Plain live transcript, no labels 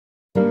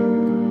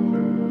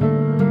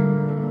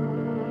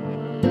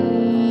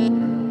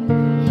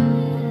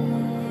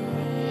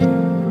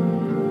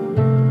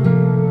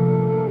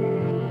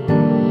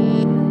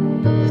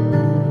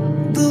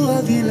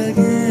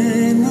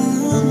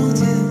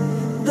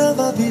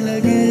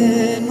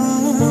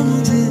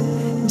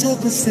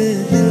जब से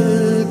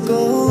दिल को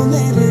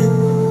मेरे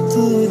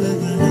तू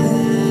लगा है,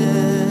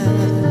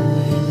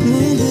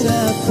 नींद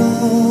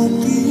रातों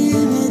की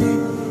मेरी,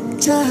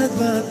 चाहत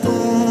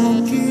बातों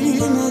की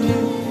मेरी,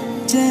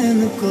 चैन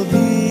को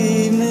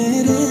भी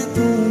मेरे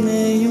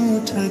तूने यूं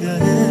ठगा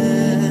है।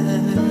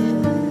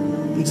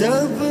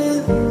 जब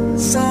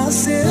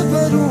सांसें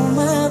भरूं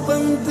मैं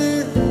बंद,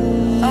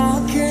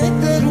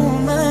 आंखें करूं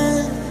मैं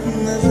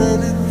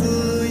नजर तू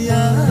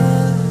यार,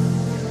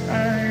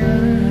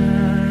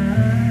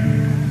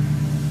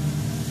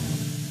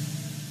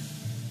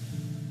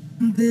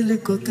 दिल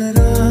को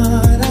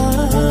करार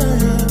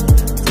आया,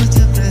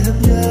 तुझे पे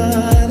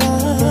प्यार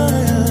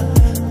आया,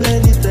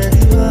 पहली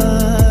पहली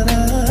बार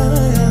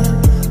आया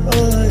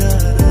ओ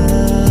यारा,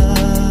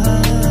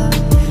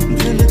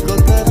 दिल को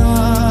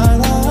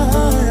करार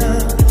आया,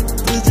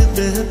 तुझे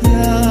पे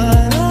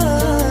प्यार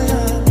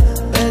आया,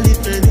 पहली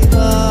पहली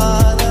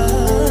बार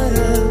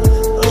आया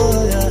ओ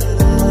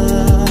यारा।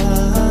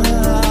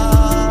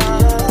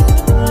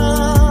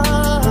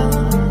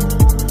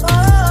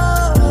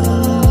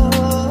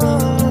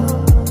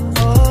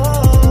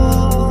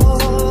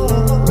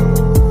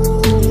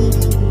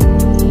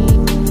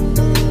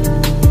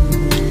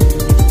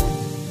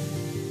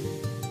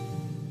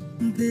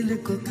 दिल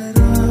को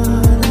करार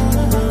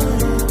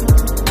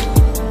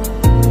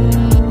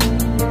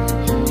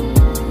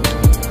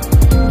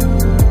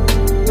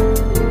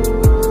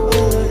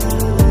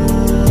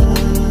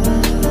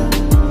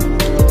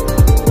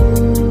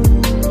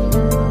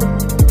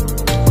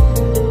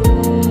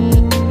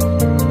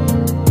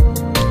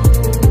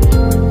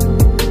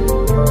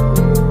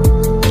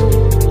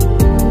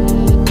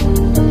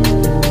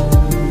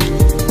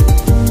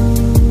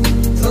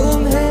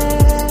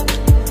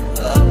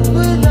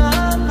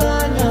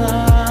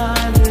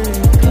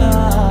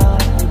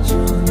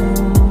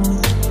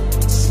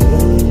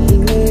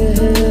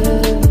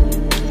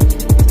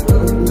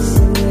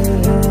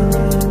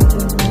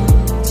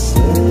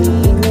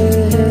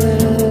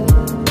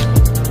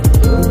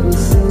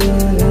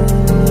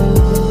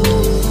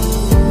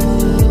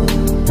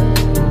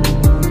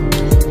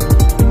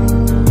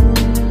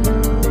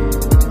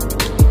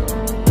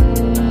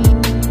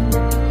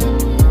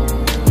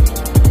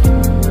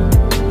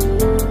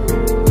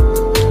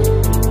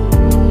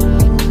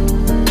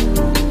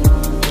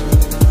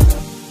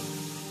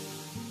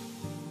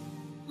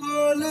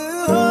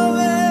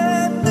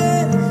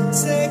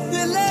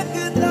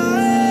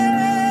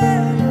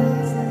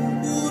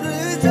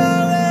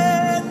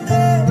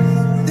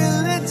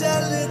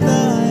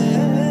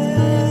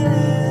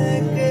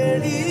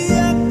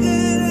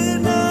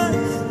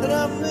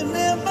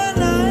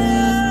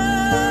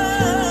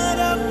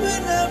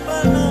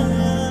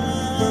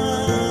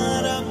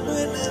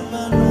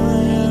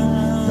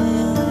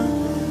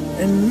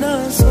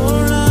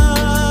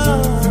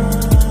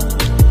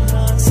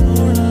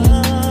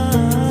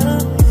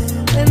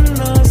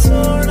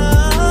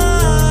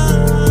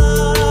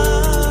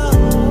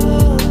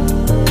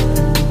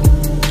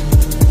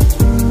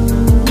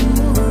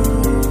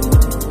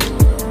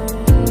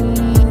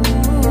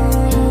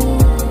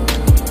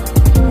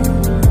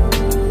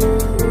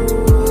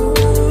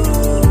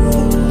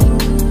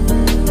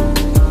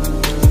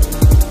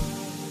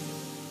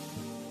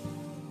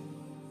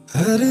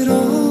हर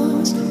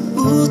रोज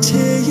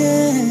पूछे ये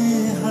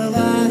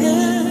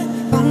हवाएं,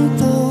 हम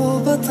तो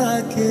बता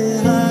के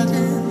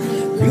हारे,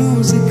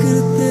 क्यों जिक्र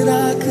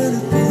तेरा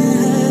करते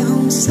हैं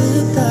हम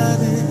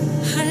सितारे।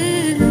 हर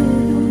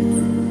रोज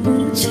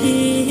पूछे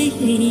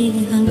ये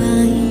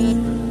हवाएं,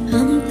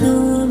 हम तो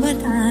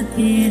बता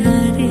के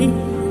हारे,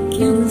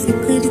 क्यों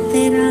जिक्र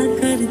तेरा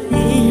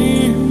करते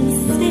हैं हम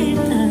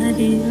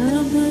सितारे।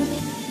 अब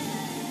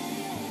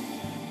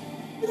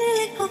दिल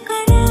को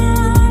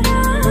करार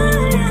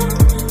आया,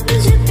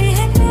 तुझ पे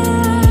है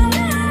प्यार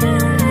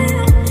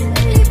आया,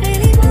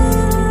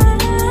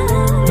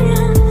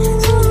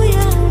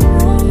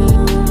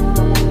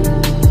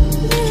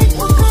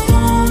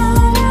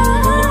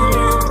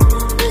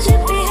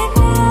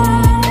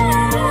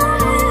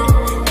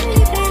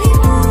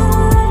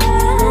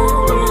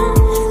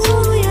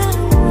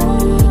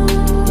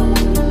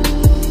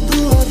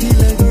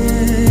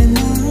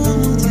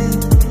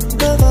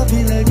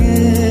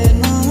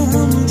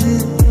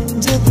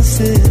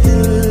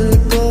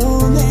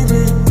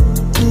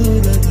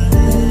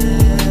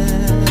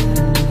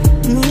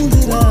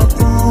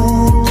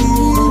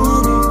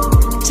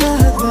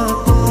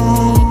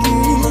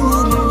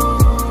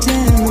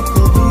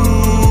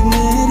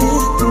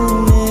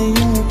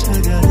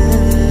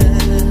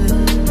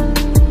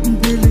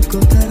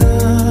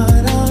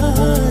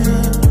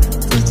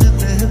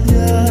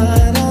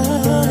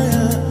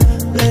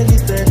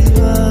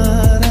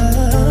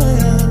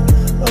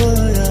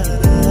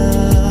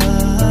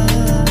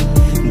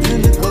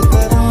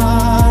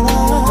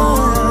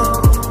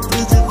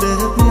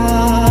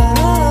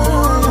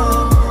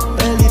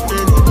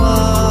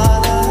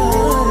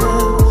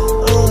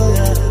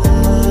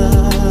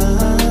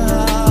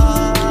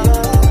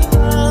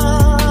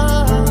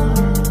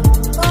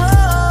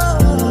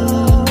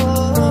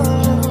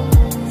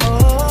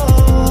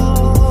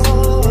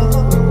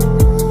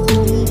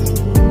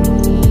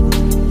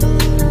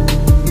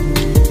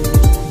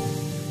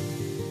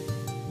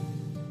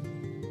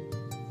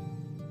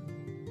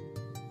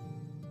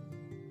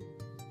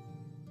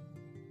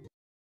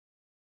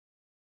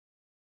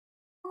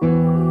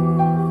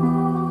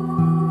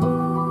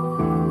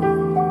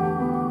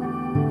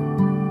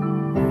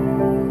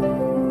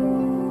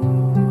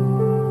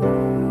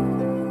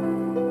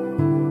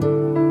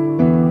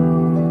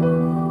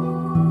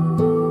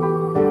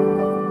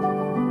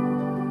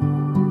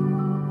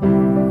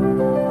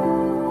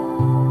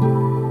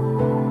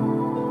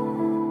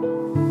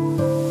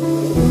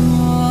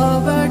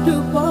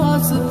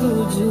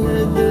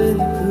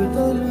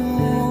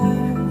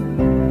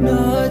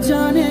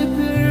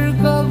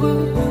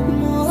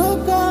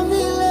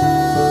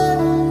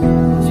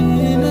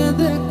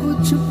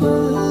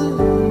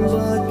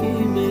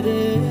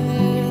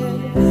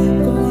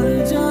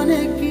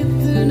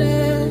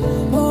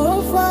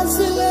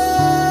 फासले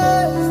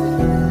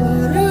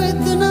और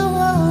इतना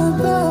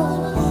वादा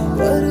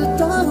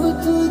करता हूँ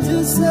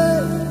तुझसे,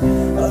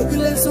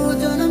 अगले 100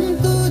 जन्म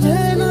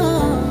तुझे ना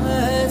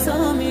ऐसा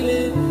मिले।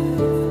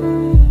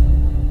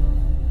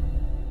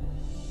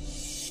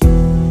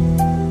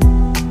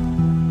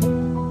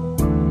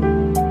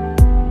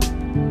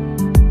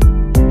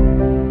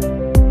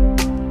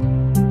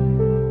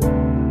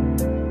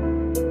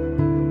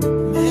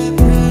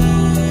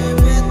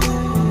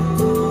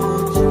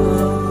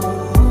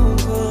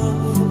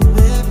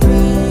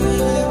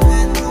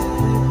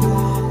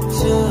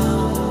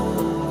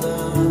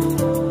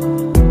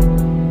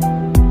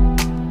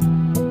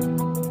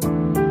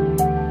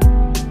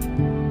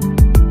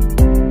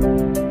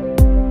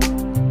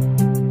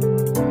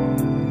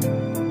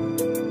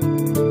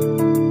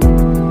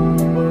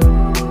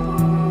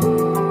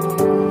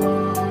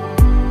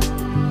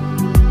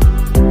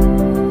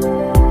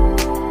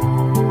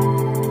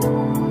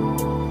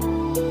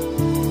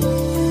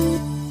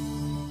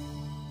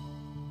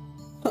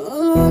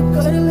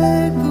 कर ले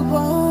एक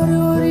बार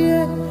और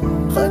ये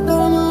खता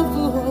माफ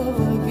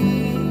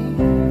होगी,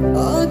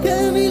 आके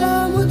मिला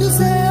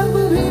मुझसे अब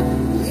भी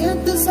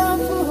नियत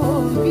साफ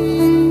होगी।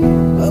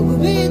 अब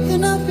भी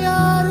इतना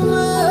प्यार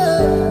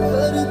मैं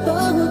करता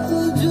हूँ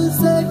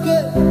तुझसे के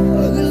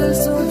अगले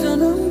 100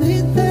 जन्म भी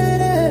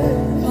तेरे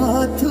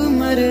हाथ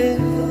मरे,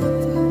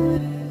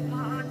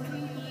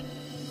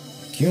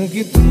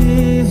 क्योंकि तुम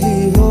ही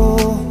हो,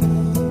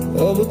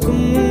 अब तुम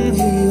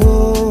ही हो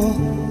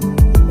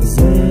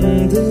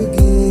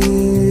जिंदगी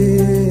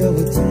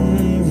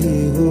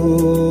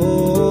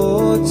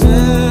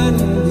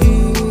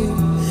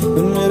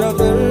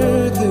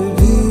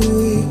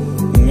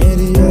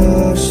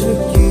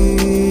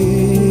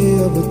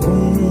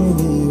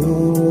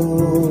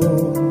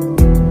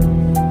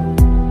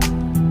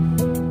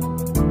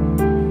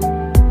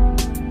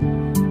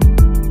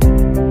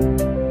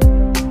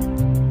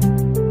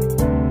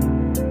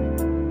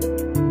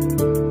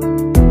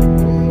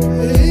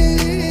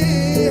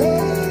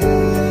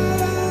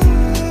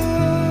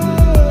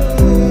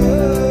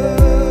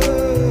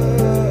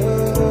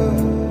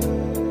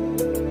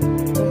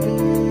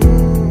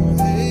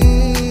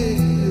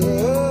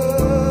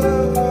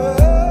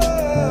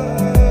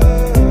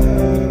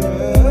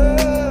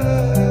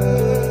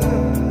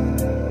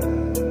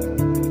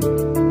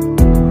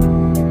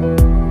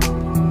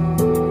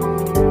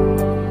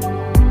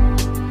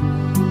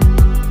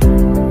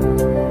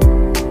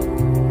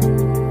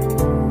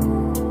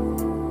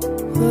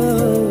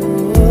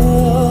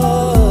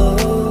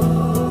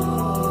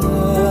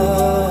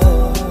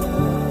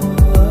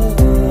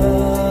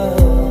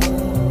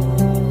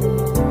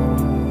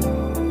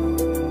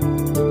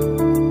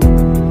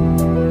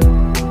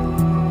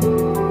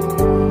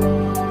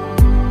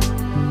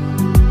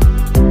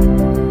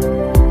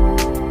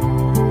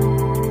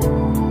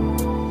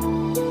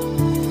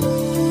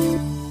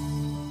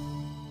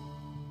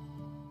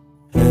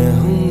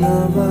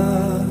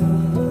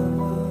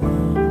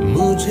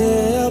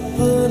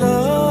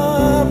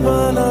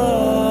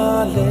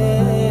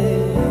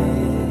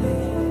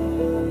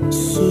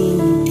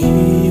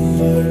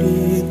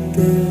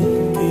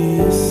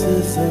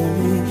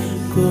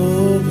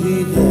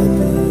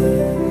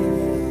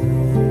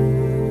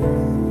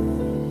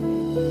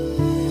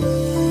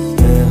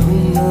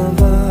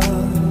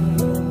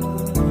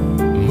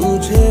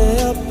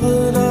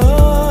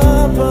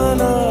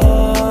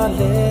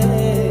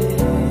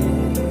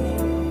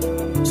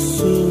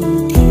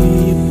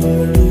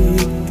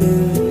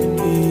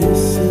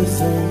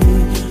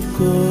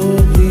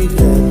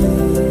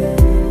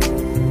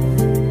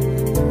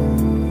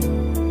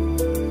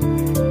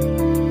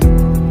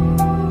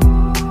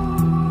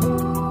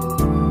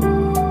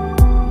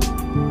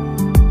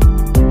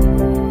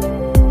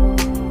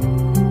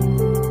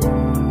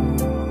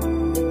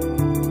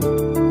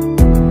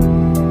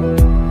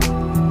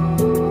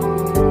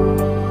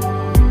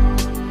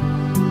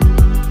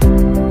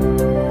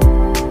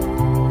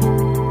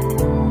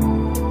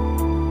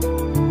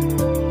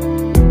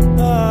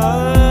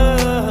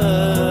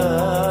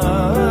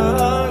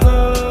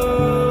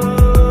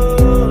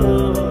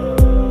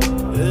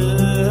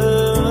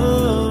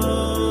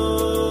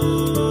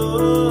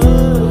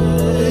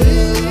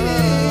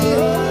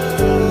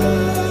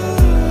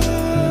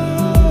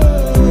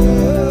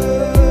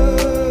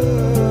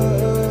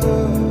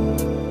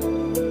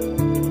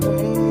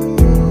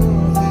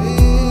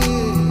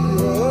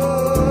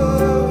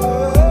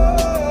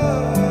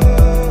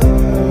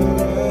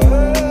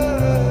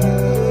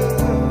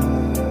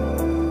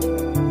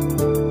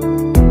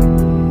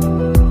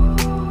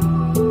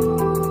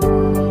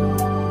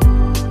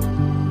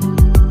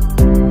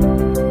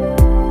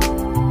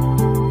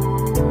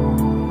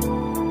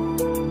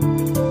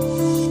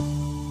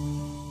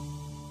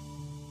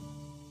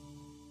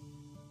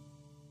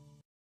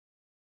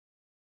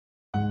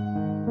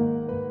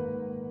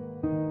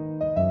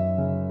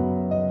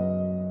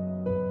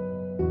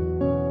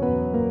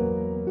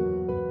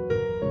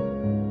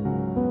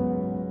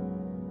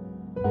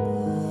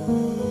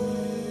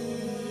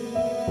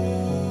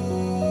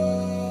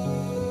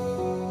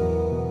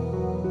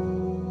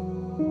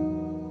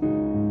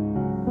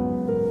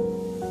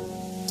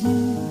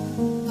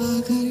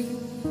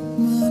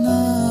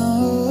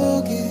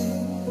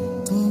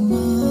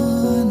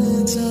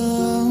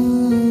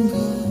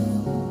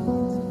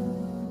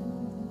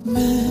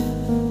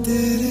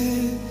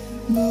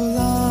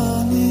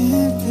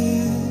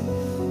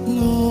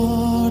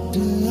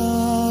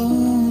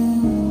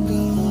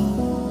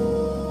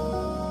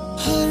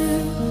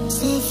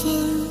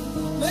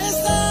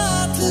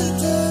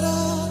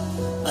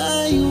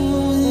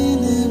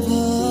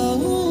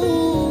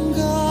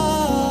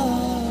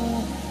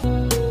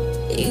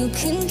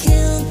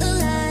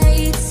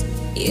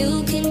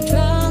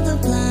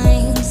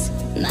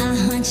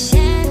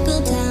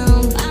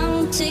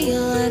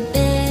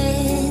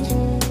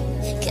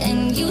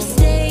you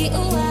stay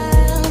a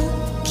while,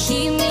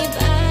 keep me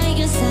by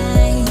your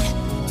side.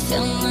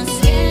 Fill my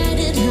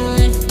scattered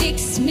heart, fix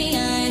me,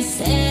 I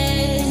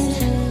said.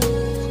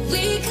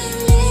 We could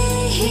lay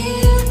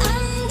here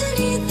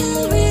underneath the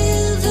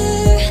river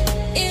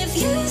if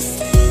you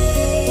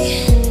stay,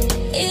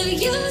 if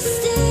you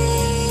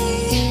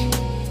stay.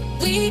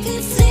 We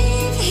could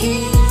sleep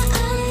here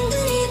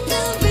underneath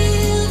the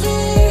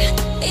river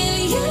if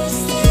you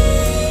stay,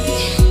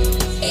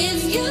 if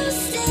you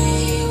stay.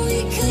 We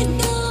could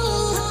go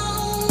home.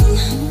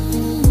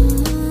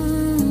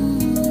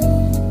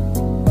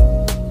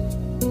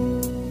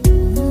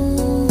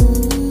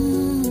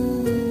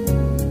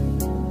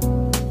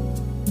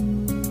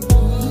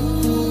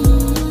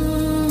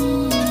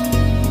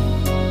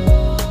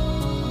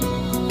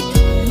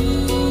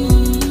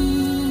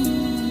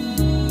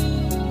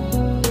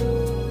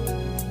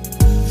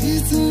 कि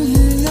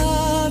तुम्हें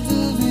याद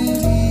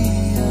मेरी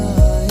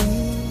आए,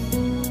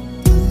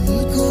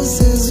 पलकों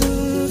से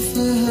जुल्फ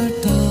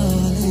हटा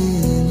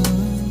लेना,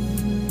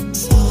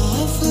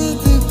 साफ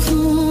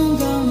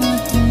दिखूंगा मैं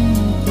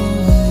तुमको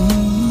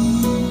वहीं,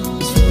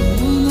 जो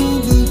न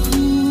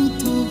दिखूं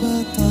तो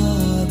बता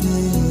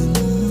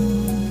देना।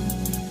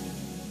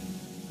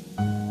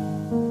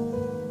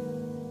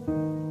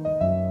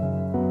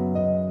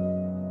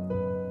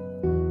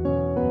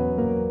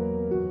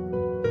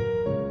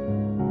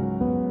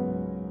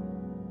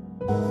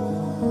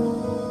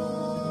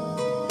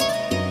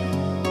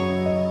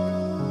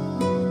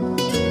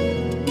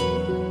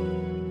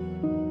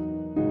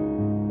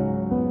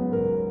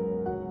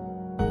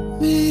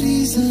 मेरी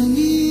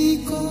ज़मीं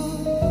को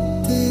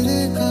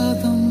तेरे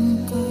कदम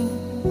का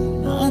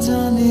ना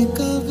जाने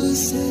कब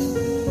से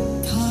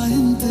था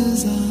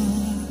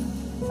इंतजार,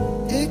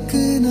 एक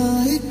ना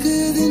एक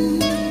दिन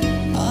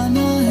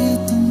आना है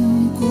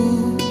तुमको,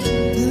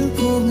 दिल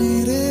को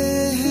मेरे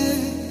है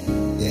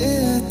ये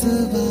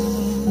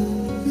एतबार।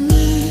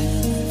 मैं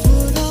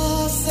खुदा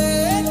से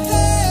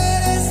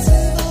तेरे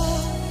सिवा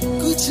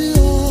कुछ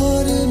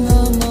और ना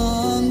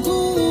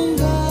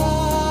मांगूंगा,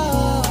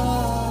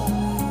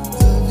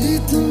 कभी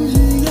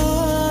तुम्हें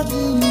याद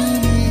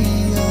मेरी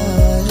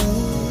आए,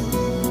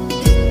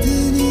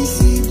 इतनी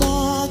सी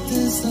बात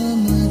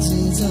समझ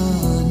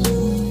जाना।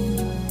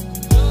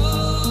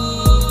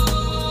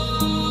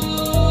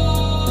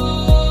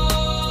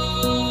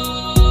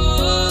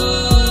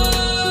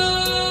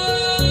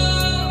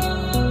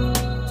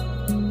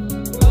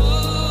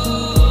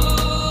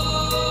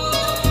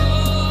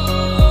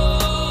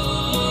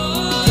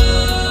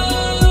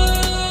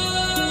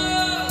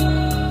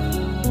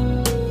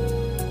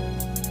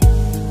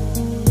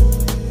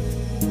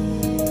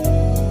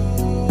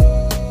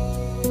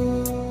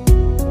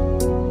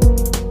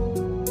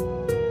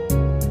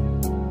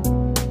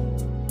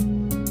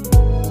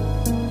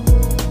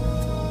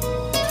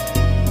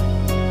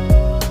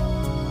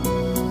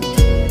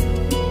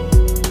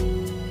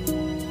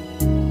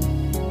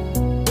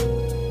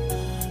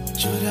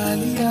 चुरा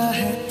लिया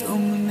है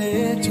तुमने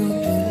जो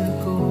दिल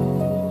को,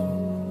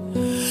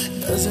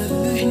 नजर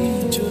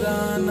नहीं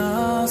चुराना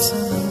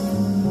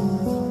सनम,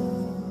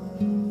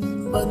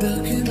 बदल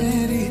के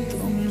मेरी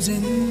तुम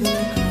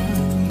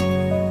जिंदगानी,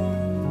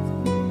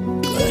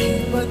 कहीं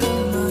बदल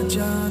ना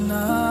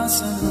जाना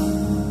सनम।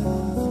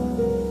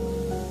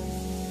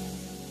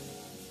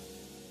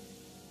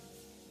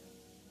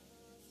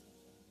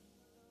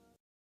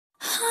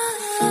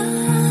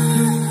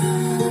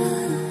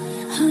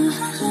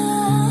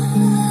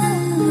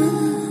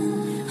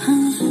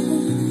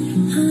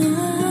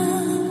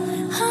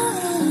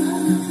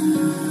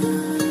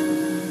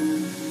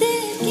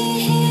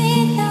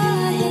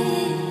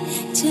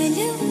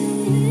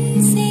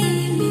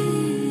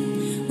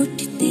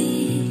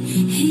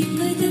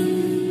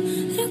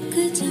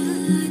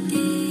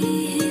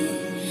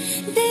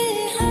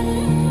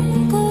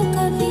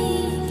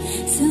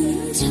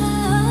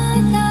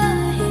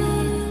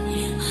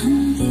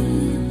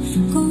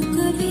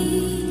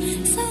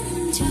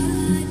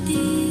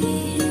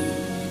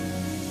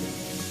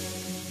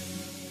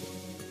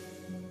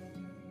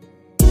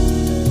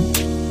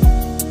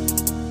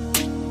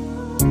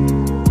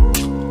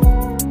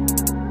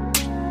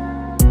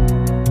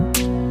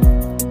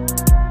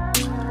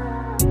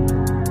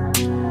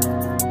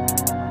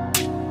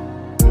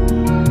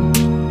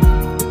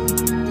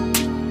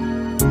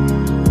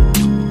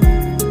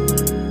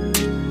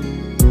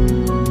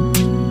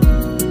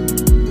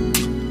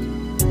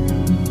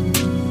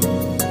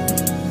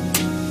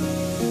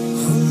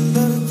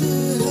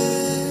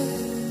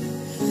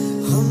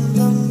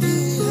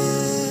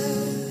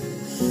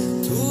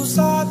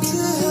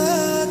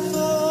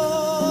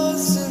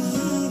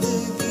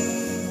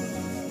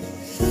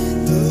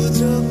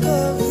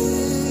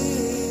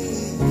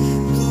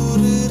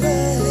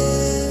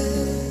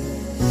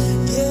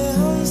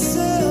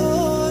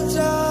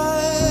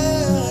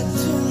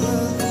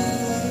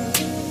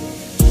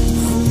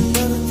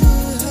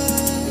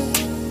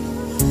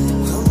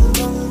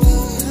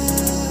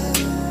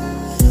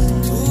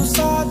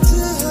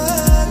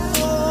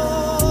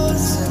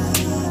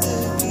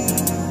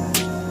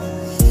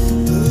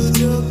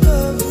 जो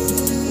कभी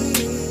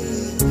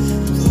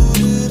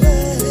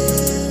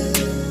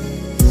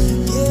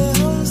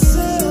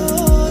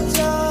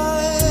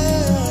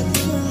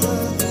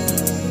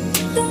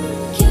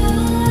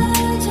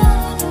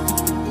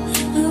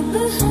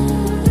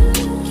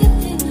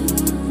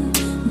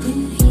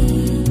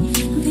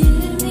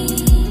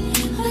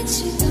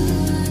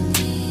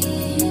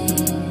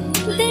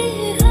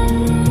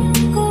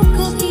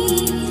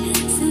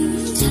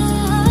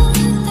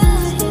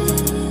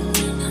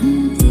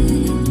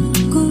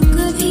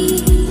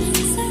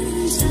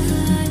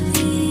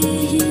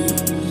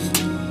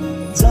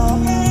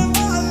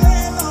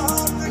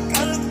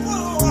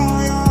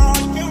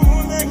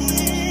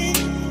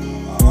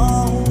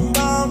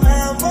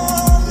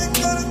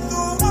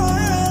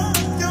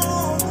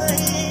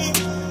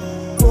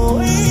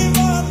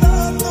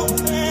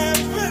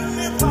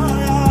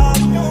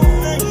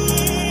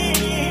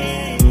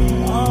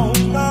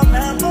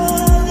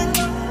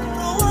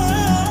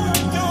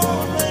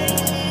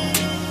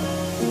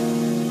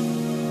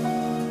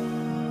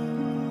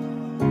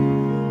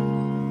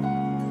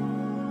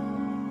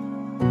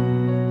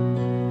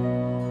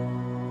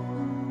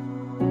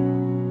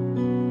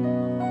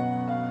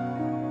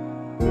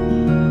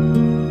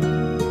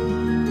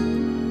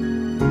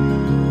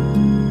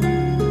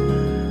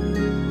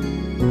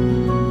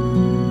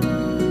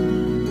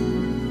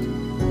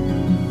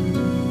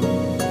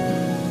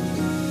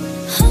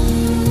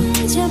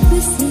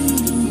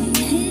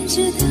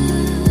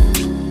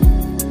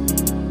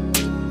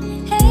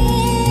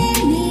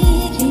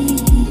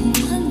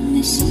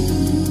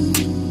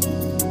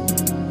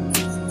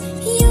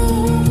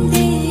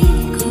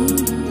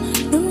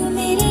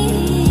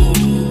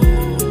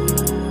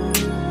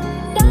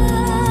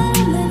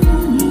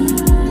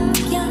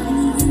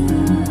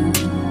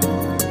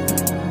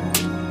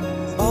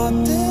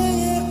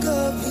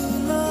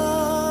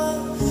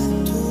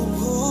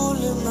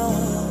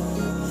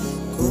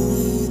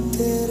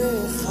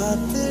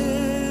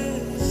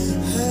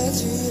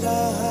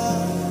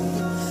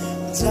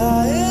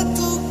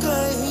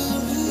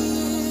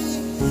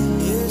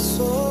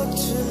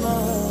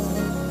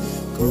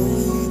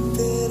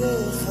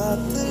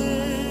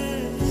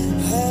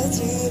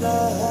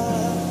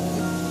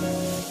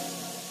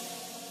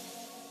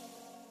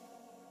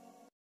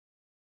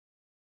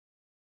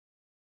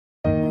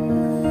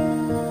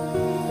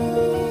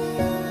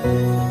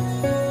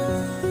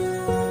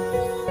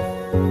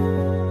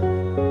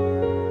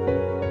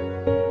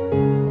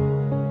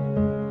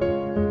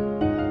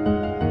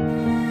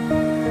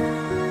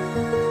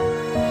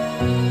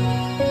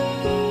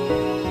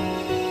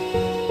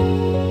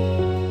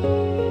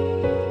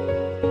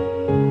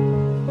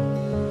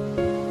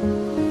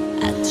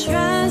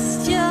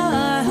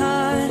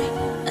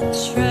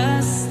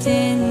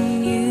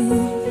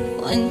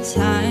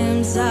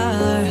close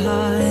our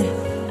heart,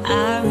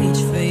 I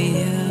reach for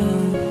you.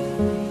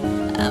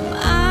 I'm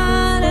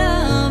out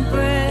of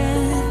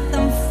breath,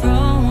 I'm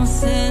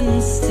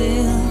frozen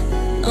still,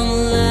 no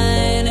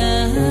light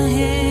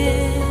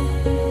ahead.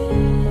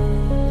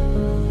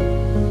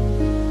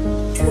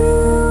 तू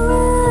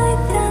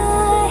आता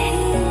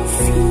है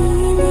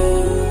सीने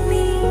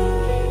में,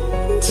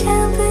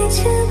 जब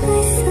जब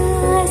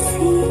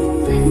सांसें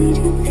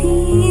भरती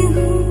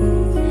हूँ,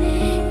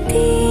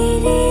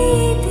 तेरे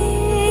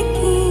दिल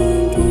की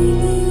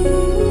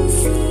गलियों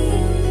से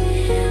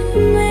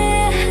मैं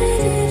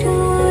हर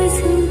रोज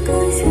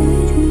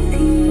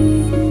गुजरती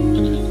हूँ।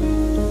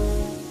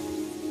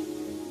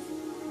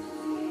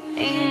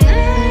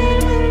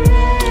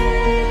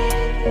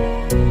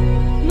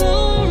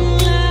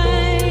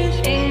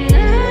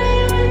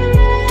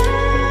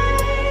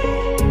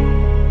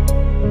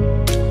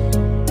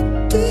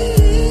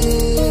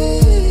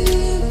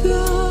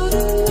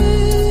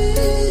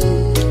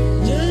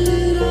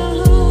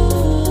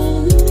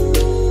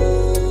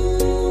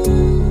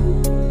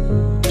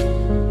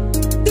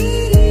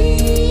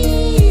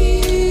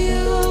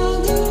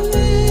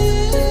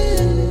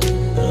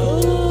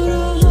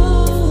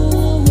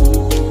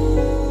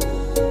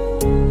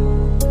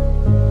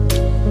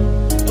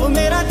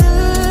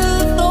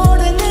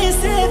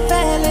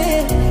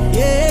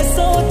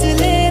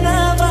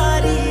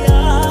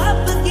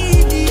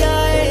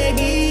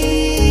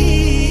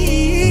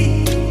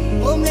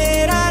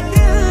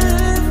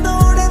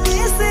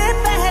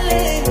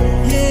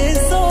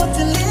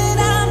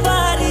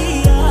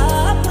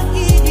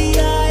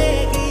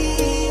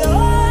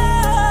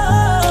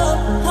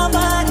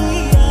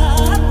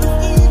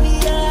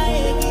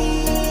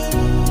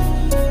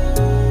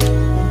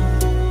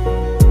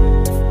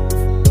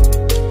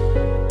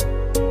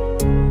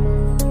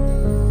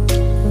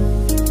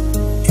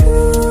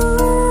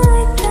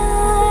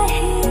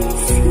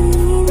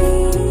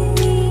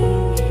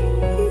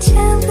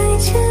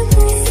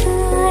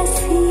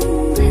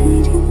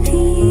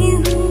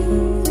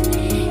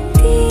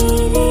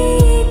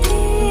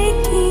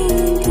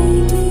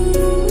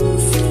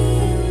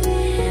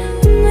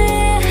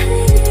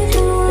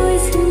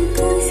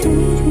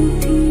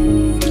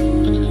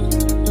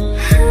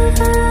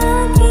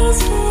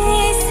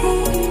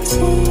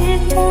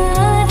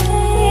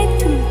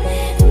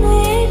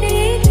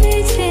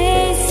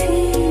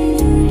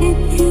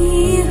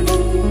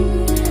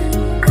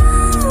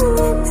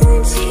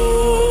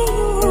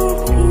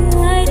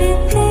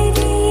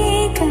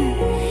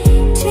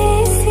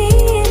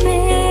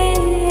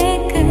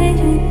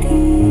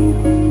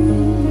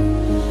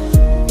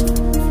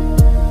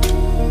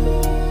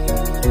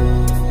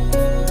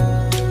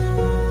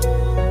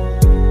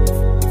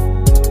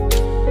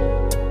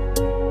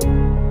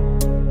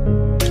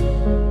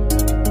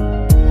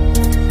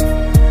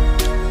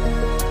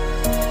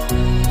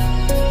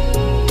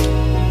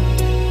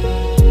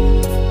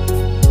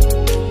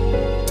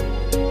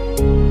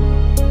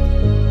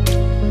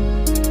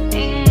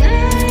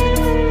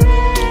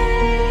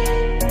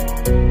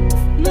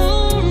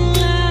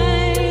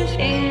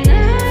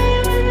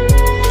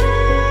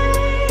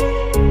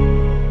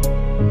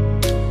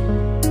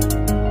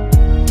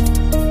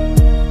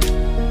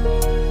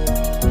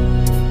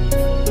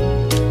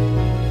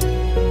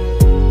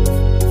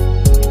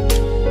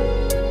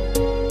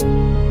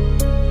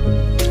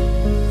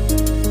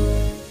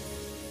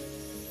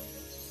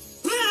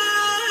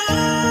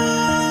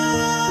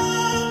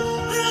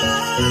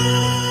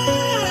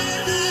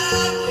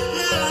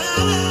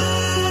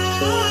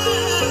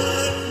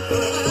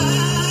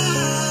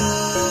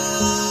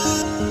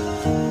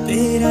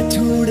 तेरा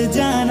छोड़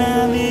जाना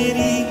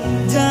मेरी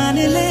जान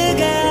ले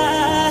गया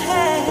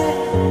है,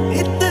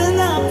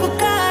 इतना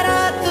पुकारा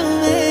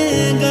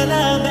तुम्हें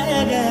गला बह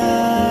गया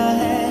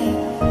है।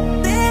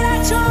 तेरा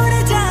छोड़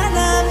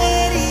जाना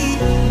मेरी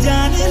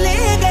जान ले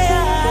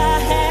गया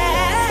है,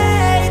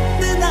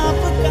 इतना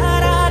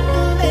पुकारा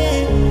तुम्हें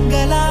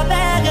गला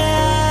बह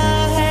गया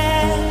है।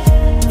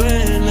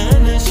 पहला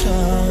नशा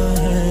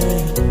है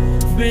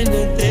बिन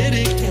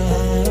तेरे क्या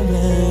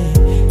मैं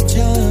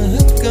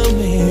चाहत का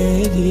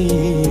मेरी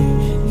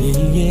दिल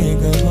ये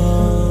गवा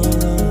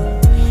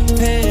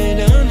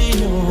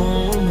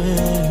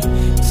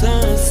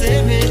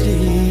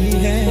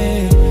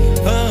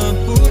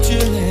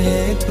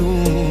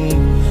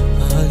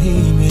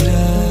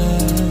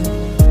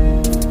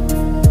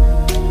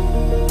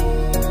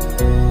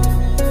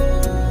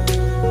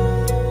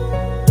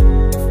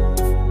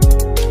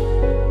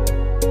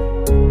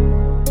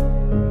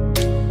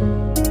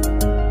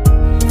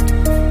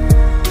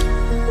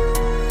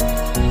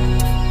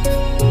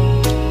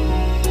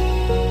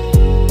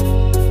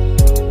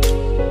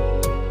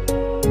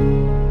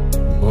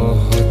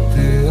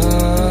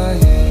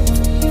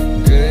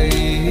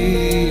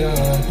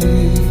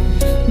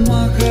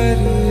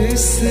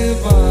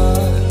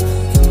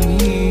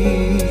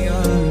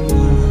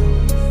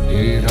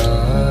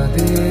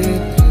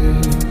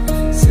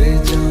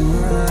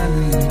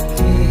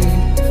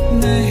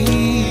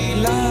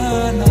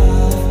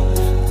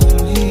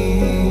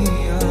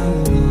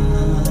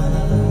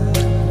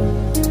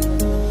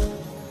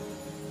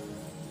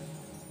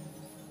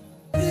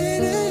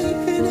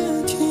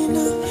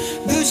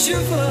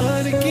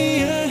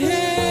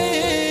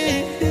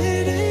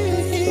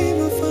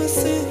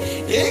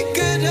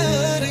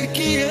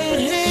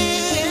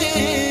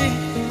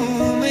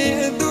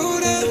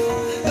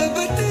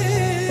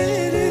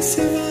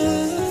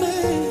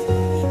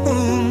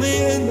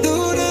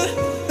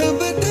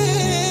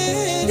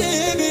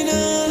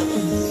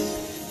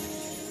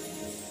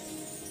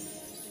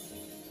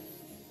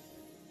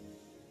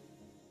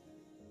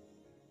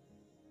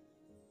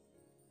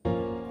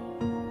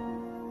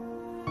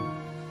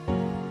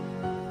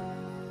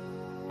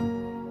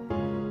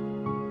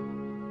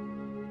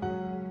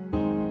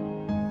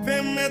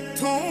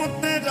मैथों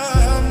तेरा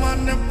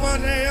मन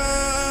भरिया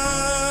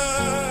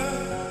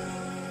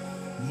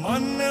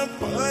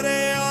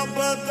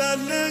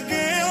बदल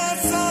गया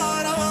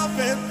सारा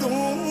वे तू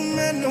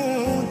मैनू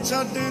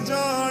छड्ड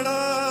जाना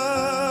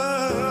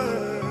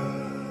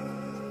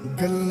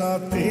गल्लां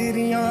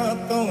तेरियां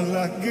तो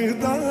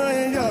लगदा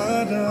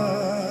यारा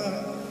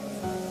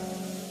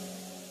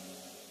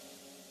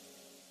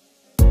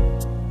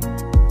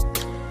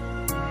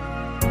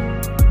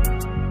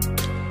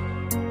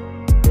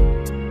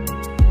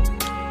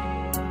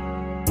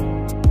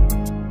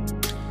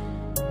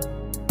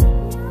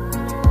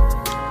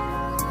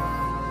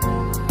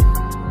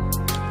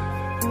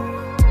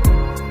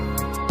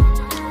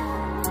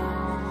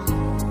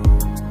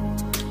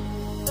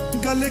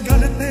गल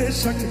गल ते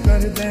शक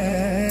कर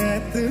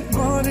दे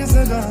और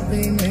जरा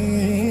भी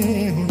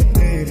नहीं हुण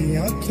तेरी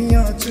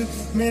अखियां च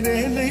मेरे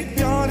लिए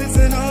प्यार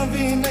जरा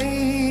भी नहीं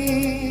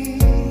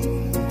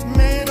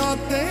मेरा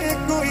ते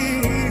कोई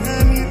है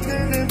नहीं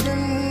तेरे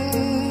बिन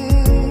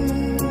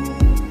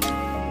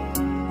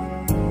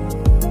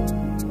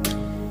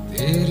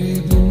तेरे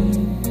बिन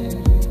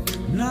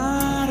ना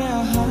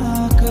रहा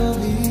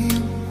कभी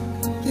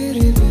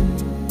तेरे बिन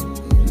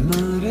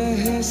ना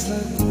रह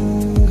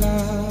सकूंगा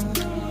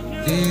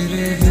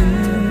तेरे बिन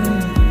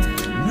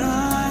ना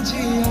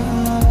जिया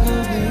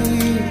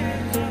कभी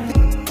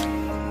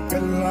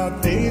गल्लां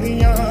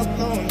तेरियां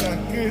तो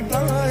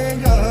लगदा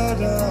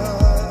यारा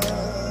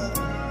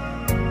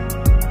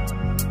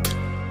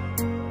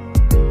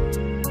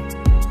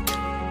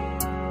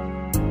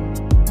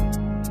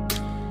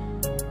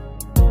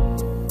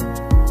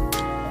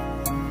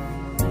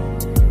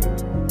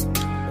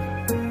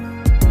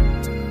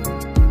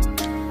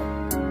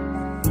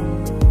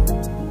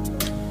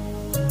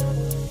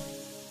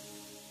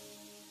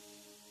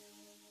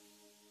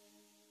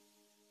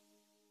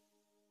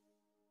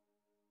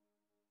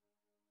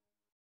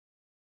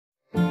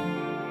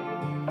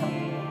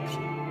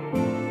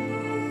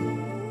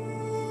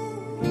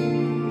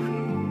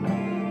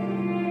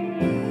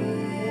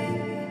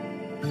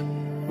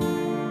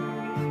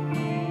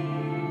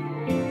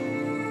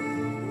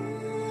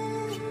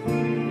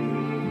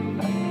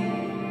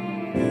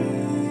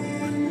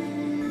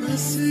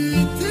बस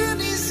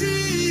इतनी सी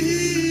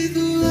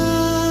दुआ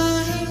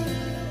है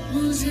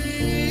मुझे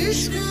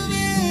इश्क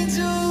में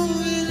जो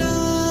मिला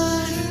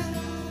है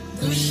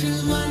दुश्मन